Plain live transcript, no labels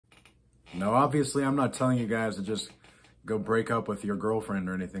Now, obviously, I'm not telling you guys to just go break up with your girlfriend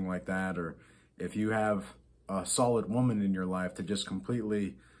or anything like that, or if you have a solid woman in your life to just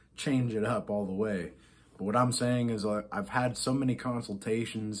completely change it up all the way. But what I'm saying is I've had so many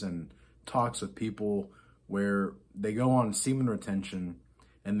consultations and talks with people where they go on semen retention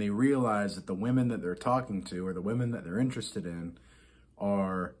and they realize that the women that they're talking to or the women that they're interested in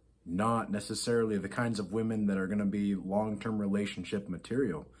are not necessarily the kinds of women that are going to be long-term relationship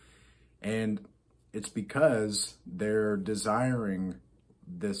material. And it's because they're desiring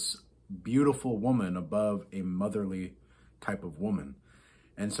this beautiful woman above a motherly type of woman.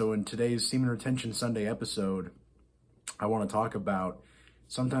 And so in today's Semen Retention Sunday episode, I want to talk about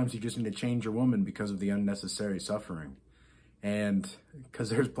sometimes you just need to change your woman because of the unnecessary suffering. And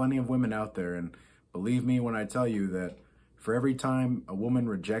because there's plenty of women out there, and believe me when I tell you that for every time a woman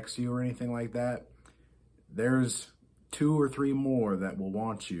rejects you or anything like that, there's 2 or 3 more that will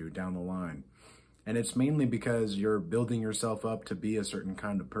want you down the line. And it's mainly because you're building yourself up to be a certain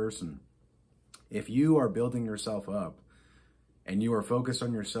kind of person. If you are building yourself up and you are focused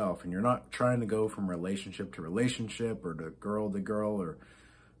on yourself and you're not trying to go from relationship to relationship or to girl or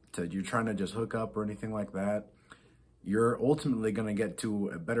to you're trying to just hook up or anything like that, you're ultimately going to get to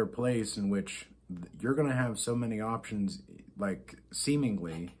a better place in which you're going to have so many options, like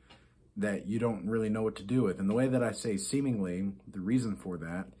seemingly, that you don't really know what to do with. And the way that I say seemingly, the reason for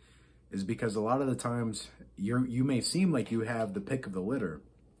that is because a lot of the times you may seem like you have the pick of the litter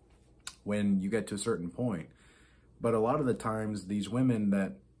when you get to a certain point. But a lot of the times these women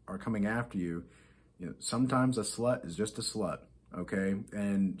that are coming after you, sometimes a slut is just a slut, okay?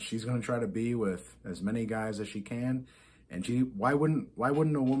 And she's going to try to be with as many guys as she can. And why wouldn't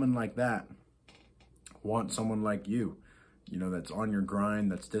a woman like that want someone like you? That's on your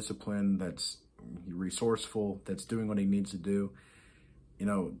grind, that's disciplined, that's resourceful, that's doing what he needs to do.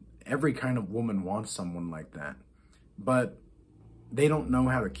 Every kind of woman wants someone like that, but they don't know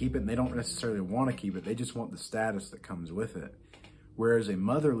how to keep it, and they don't necessarily want to keep it. They just want the status that comes with it. Whereas a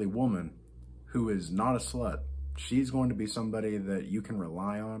motherly woman who is not a slut, she's going to be somebody that you can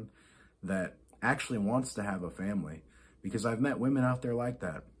rely on, that actually wants to have a family. Because I've met women out there like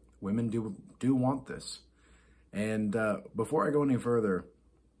that. Women do want this. And before I go any further,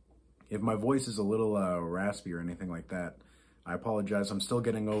 if my voice is a little raspy or anything like that, I apologize. I'm still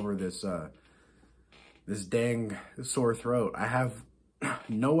getting over this this dang sore throat. I have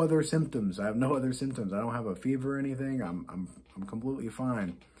no other symptoms. I don't have a fever or anything. I'm completely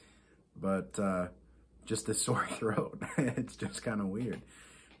fine. But just this sore throat. It's just kind of weird.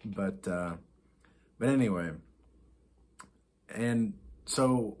 But anyway. And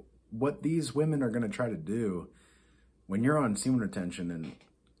so what these women are going to try to do when you're on semen retention and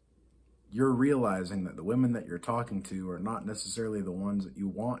you're realizing that the women that you're talking to are not necessarily the ones that you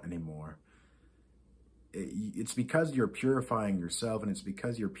want anymore, it's because you're purifying yourself, and it's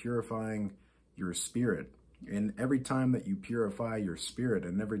because you're purifying your spirit. And every time that you purify your spirit,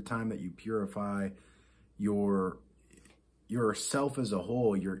 and every time that you purify yourself as a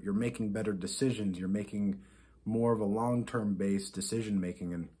whole, you're making better decisions. You're making more of a long-term based decision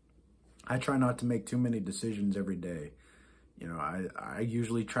making. And I try not to make too many decisions every day. I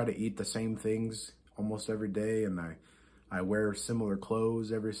usually try to eat the same things almost every day, and I wear similar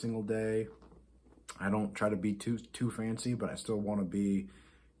clothes every single day. I don't try to be too fancy, but I still want to be,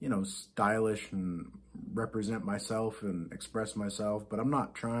 stylish and represent myself and express myself. But I'm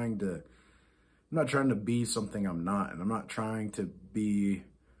not trying to be something I'm not, and I'm not trying to be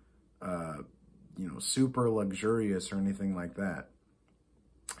super luxurious or anything like that.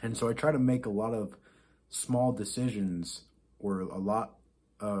 And so I try to make a lot of small decisions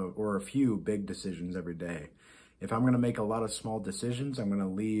or a few big decisions every day. If I'm going to make a lot of small decisions, I'm going to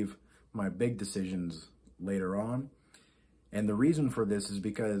leave my big decisions later on. And the reason for this is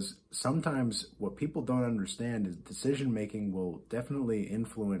because sometimes what people don't understand is decision making will definitely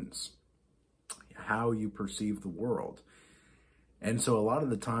influence how you perceive the world. And so a lot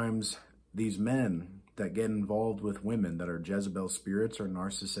of the times these men that get involved with women that are Jezebel spirits or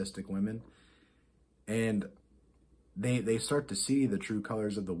narcissistic women, and they start to see the true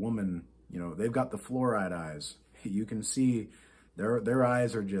colors of the woman. They've got the fluoride eyes. You can see their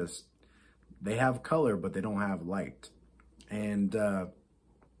eyes are just, they have color, but they don't have light. And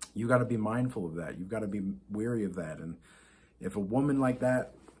you got to be mindful of that. You've got to be wary of that. And if a woman like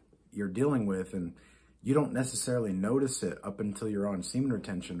that you're dealing with, and you don't necessarily notice it up until you're on semen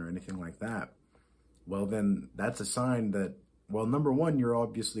retention or anything like that, well, then that's a sign that, well, number one, you're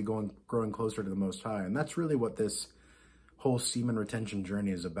obviously growing closer to the Most High. And that's really what this whole semen retention journey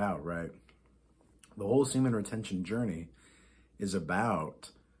is about, right? The whole semen retention journey is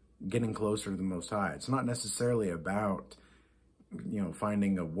about getting closer to the Most High. It's not necessarily about,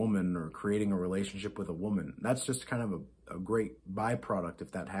 finding a woman or creating a relationship with a woman. That's just kind of a great byproduct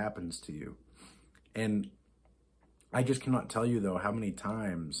if that happens to you. And I just cannot tell you, though, how many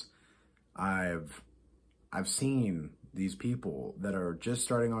times I've seen these people that are just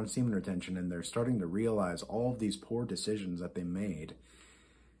starting on semen retention, and they're starting to realize all of these poor decisions that they made.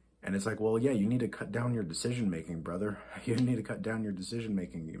 And it's like, well, yeah, you need to cut down your decision making, brother. You need to cut down your decision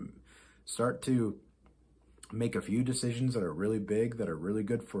making. You start to make a few decisions that are really big, that are really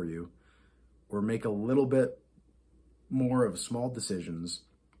good for you, or make a little bit more of small decisions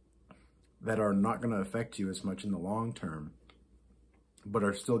that are not going to affect you as much in the long term, but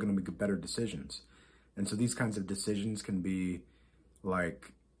are still going to be better decisions. And so these kinds of decisions can be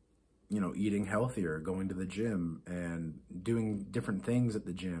like, eating healthier, going to the gym and doing different things at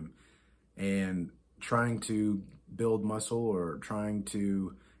the gym and trying to build muscle, or trying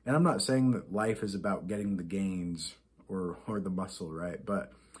to, and I'm not saying that life is about getting the gains or the muscle, right?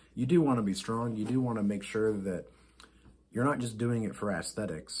 But you do want to be strong. You do want to make sure that you're not just doing it for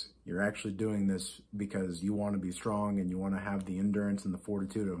aesthetics. You're actually doing this because you want to be strong, and you want to have the endurance and the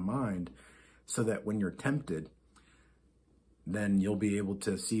fortitude of mind, so that when you're tempted, then you'll be able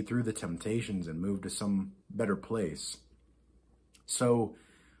to see through the temptations and move to some better place. So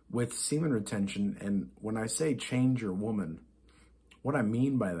with semen retention, and when I say change your woman, what I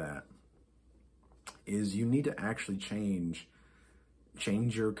mean by that is you need to actually change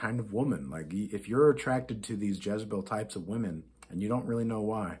your kind of woman. Like, if you're attracted to these Jezebel types of women and you don't really know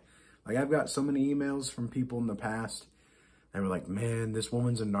why, like, I've got so many emails from people in the past. They were like, man, this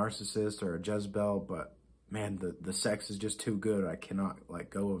woman's a narcissist or a Jezebel, but man, the sex is just too good. I cannot let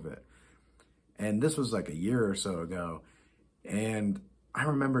go of it. And this was like a year or so ago. And I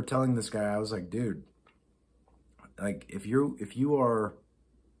remember telling this guy, I was like, dude, like, if you are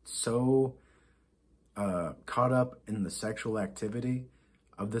so caught up in the sexual activity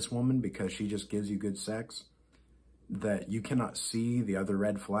of this woman because she just gives you good sex that you cannot see the other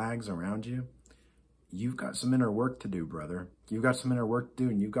red flags around you, you've got some inner work to do, brother. You've got some inner work to do,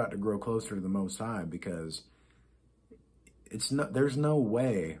 and you've got to grow closer to the Most High, because there's no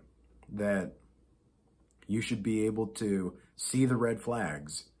way that you should be able to see the red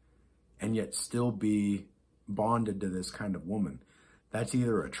flags and yet still be bonded to this kind of woman. That's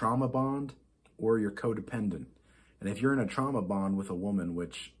either a trauma bond or you're codependent. And if you're in a trauma bond with a woman,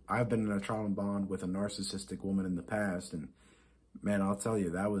 which I've been in a trauma bond with a narcissistic woman in the past, and man, I'll tell you,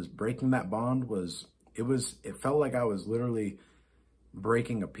 that was breaking that bond it felt like I was literally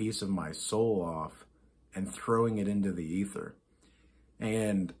breaking a piece of my soul off and throwing it into the ether.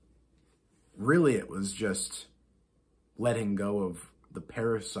 And really, it was just letting go of the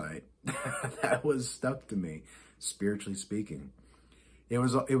parasite that was stuck to me, spiritually speaking. It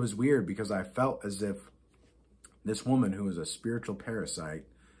was weird, because I felt as if this woman, who was a spiritual parasite,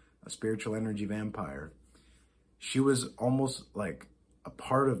 a spiritual energy vampire, she was almost like a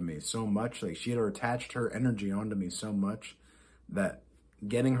part of me so much. Like, she had attached her energy onto me so much that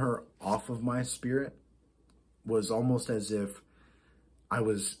getting her off of my spirit was almost as if I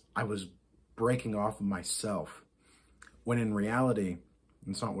was breaking off of myself, when in reality,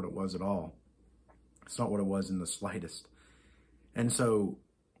 it's not what it was at all. It's not what it was in the slightest. And so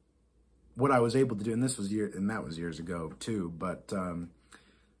what I was able to do, and that was years ago too, but that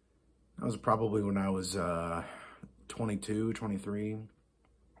was probably when I was 22, 23.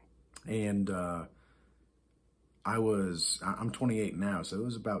 And I'm 28 now, so it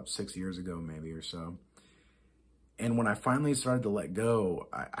was about 6 years ago maybe or so. And when I finally started to let go,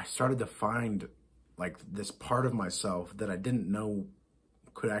 I started to find like this part of myself that I didn't know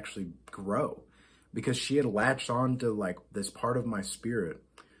could actually grow, because she had latched on to like this part of my spirit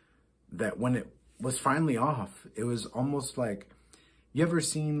that when it was finally off, it was almost like, you ever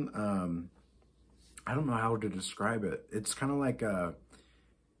seen, I don't know how to describe it. It's kind of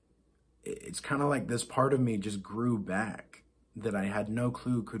like this part of me just grew back that I had no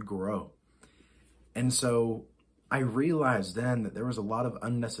clue could grow. And so I realized then that there was a lot of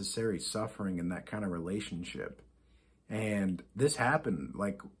unnecessary suffering in that kind of relationship. And this happened,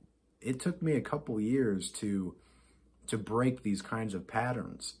 like, it took me a couple years to break these kinds of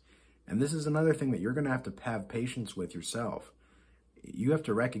patterns. And this is another thing that you're going to have patience with yourself. You have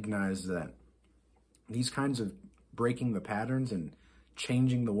to recognize that these kinds of breaking the patterns and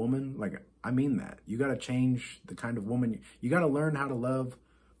changing the woman, like, I mean that. You got to change the kind of woman. You got to learn how to love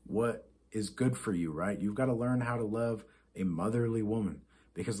what is good for you, right? You've got to learn how to love a motherly woman,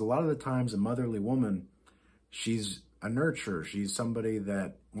 because a lot of the times a motherly woman, she's a nurturer. She's somebody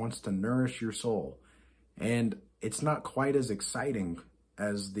that wants to nourish your soul. And it's not quite as exciting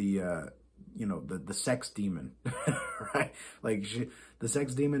as the, you know, the sex demon, right? Like the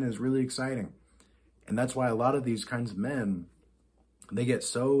sex demon is really exciting. And that's why a lot of these kinds of men, they get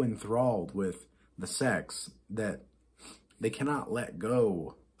so enthralled with the sex that they cannot let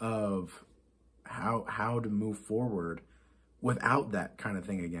go of how to move forward without that kind of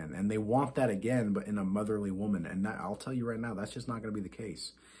thing again. And they want that again, but in a motherly woman. And that, I'll tell you right now, that's just not going to be the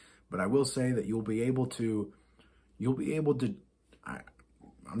case. But I will say that you'll be able to,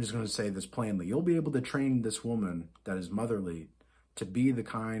 I'm just going to say this plainly, you'll be able to train this woman that is motherly to be the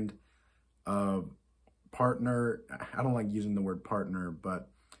kind of partner, I don't like using the word partner, but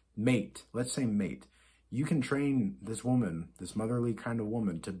mate, let's say mate. You can train this woman, this motherly kind of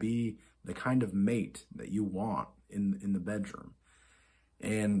woman, to be the kind of mate that you want in the bedroom.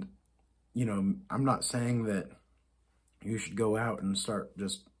 And, you know, I'm not saying that you should go out and start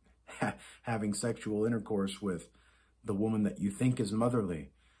just having sexual intercourse with the woman that you think is motherly.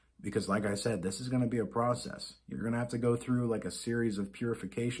 Because like I said, this is going to be a process. You're going to have to go through like a series of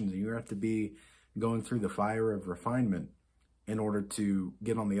purifications, and you have to be going through the fire of refinement in order to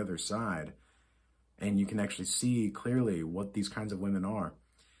get on the other side. And you can actually see clearly what these kinds of women are.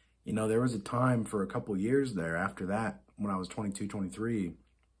 You know, there was a time for a couple years there after that, when I was 22, 23,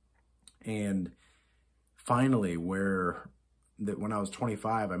 and finally when I was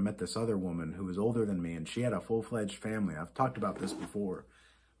 25, I met this other woman who was older than me, and she had a full-fledged family. I've talked about this before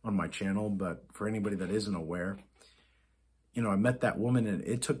on my channel, but for anybody that isn't aware, you know, I met that woman, and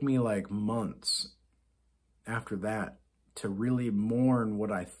it took me like months after that to really mourn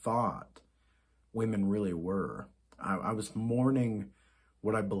what I thought women really were. I was mourning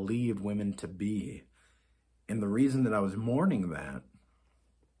what I believed women to be. And the reason that I was mourning that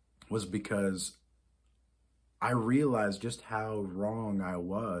was because I realized just how wrong I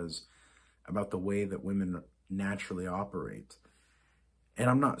was about the way that women naturally operate. And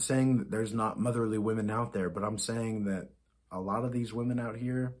I'm not saying that there's not motherly women out there, but I'm saying that a lot of these women out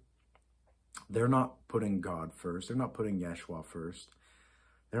here, they're not putting God first. They're not putting Yeshua first.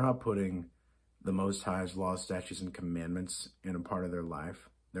 They're not putting the Most High's laws, statutes, and commandments in a part of their life.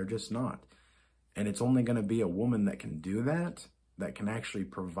 They're just not. And it's only going to be a woman that can do that, that can actually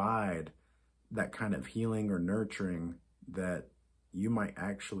provide that kind of healing or nurturing that you might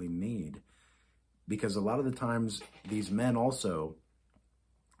actually need. Because a lot of the times, these men also,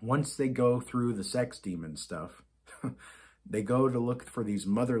 once they go through the sex demon stuff, they go to look for these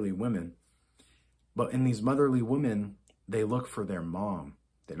motherly women. But in these motherly women, they look for their mom.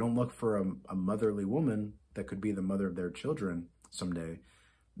 They don't look for a motherly woman that could be the mother of their children someday.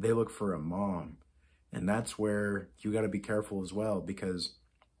 They look for a mom. And that's where you got to be careful as well, because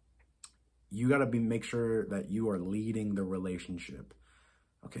you got to make sure that you are leading the relationship.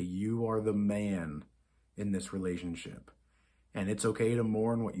 Okay, you are the man in this relationship. And it's okay to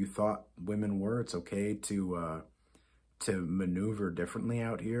mourn what you thought women were. It's okay to maneuver differently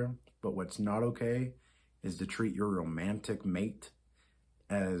out here. But what's not okay is to treat your romantic mate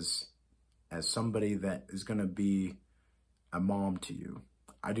as somebody that is going to be a mom to you.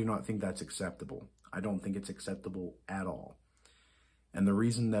 I do not think that's acceptable. I don't think it's acceptable at all. And the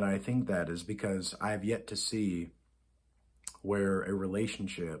reason that I think that is because I have yet to see where a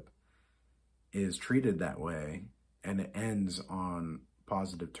relationship is treated that way and it ends on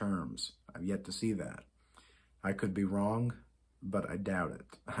positive terms. I've yet to see that. I could be wrong, but I doubt it.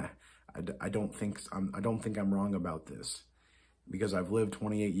 I don't think I'm wrong about this, because I've lived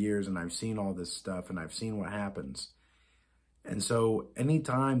 28 years and I've seen all this stuff and I've seen what happens. And so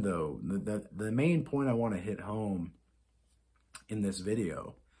anytime though, the main point I want to hit home in this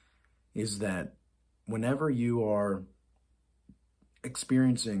video is that whenever you are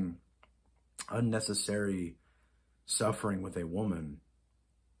experiencing unnecessary suffering with a woman,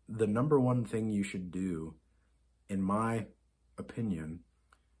 the number one thing you should do, in my opinion,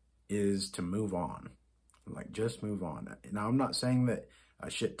 is to move on. Like, just move on. Now, I'm not saying that a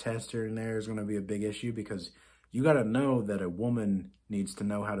shit test here and there is going to be a big issue, because you got to know that a woman needs to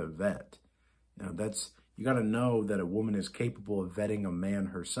know how to vet. You know, you got to know that a woman is capable of vetting a man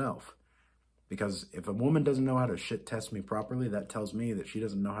herself. Because if a woman doesn't know how to shit test me properly, that tells me that she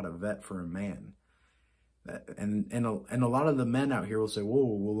doesn't know how to vet for a man. And a lot of the men out here will say, whoa,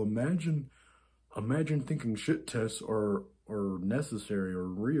 well, imagine thinking shit tests are necessary or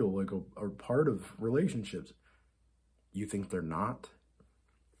real, like are part of relationships. You think they're not?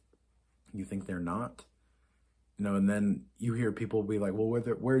 You think they're not? You know, and then you hear people be like, well,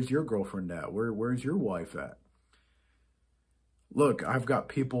 where's your girlfriend at? Where's your wife at? Look, I've got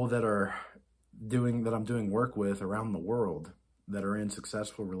people that I'm doing work with around the world that are in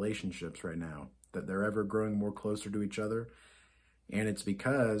successful relationships right now, that they're ever growing more closer to each other. And it's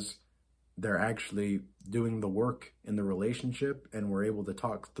because they're actually doing the work in the relationship, and we're able to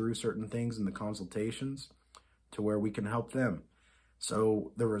talk through certain things in the consultations to where we can help them.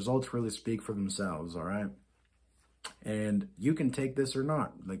 So the results really speak for themselves, all right? And you can take this or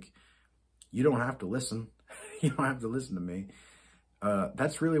not. Like, you don't have to listen. You don't have to listen to me.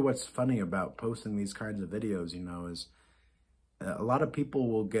 That's really what's funny about posting these kinds of videos, you know, is a lot of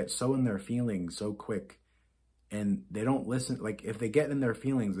people will get so in their feelings so quick, and they don't listen. Like, if they get in their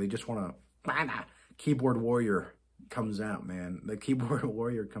feelings, they just want to, keyboard warrior comes out, man. The keyboard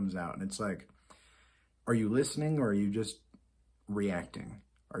warrior comes out, and it's like, are you listening, or are you just reacting?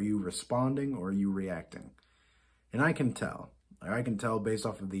 Are you responding, or are you reacting? And I can tell based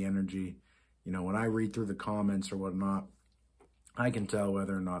off of the energy, you know, when I read through the comments or whatnot, I can tell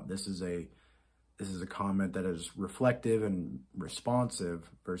whether or not this is a comment that is reflective and responsive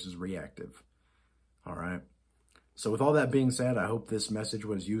versus reactive. All right. So with all that being said, I hope this message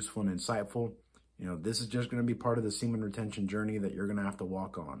was useful and insightful. You know, this is just going to be part of the semen retention journey that you're going to have to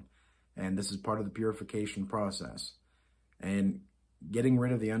walk on. And this is part of the purification process. And getting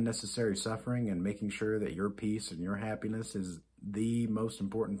rid of the unnecessary suffering and making sure that your peace and your happiness is the most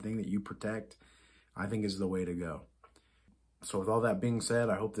important thing that you protect, I think is the way to go. So with all that being said,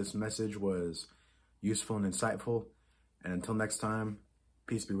 I hope this message was useful and insightful. And until next time,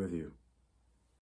 peace be with you.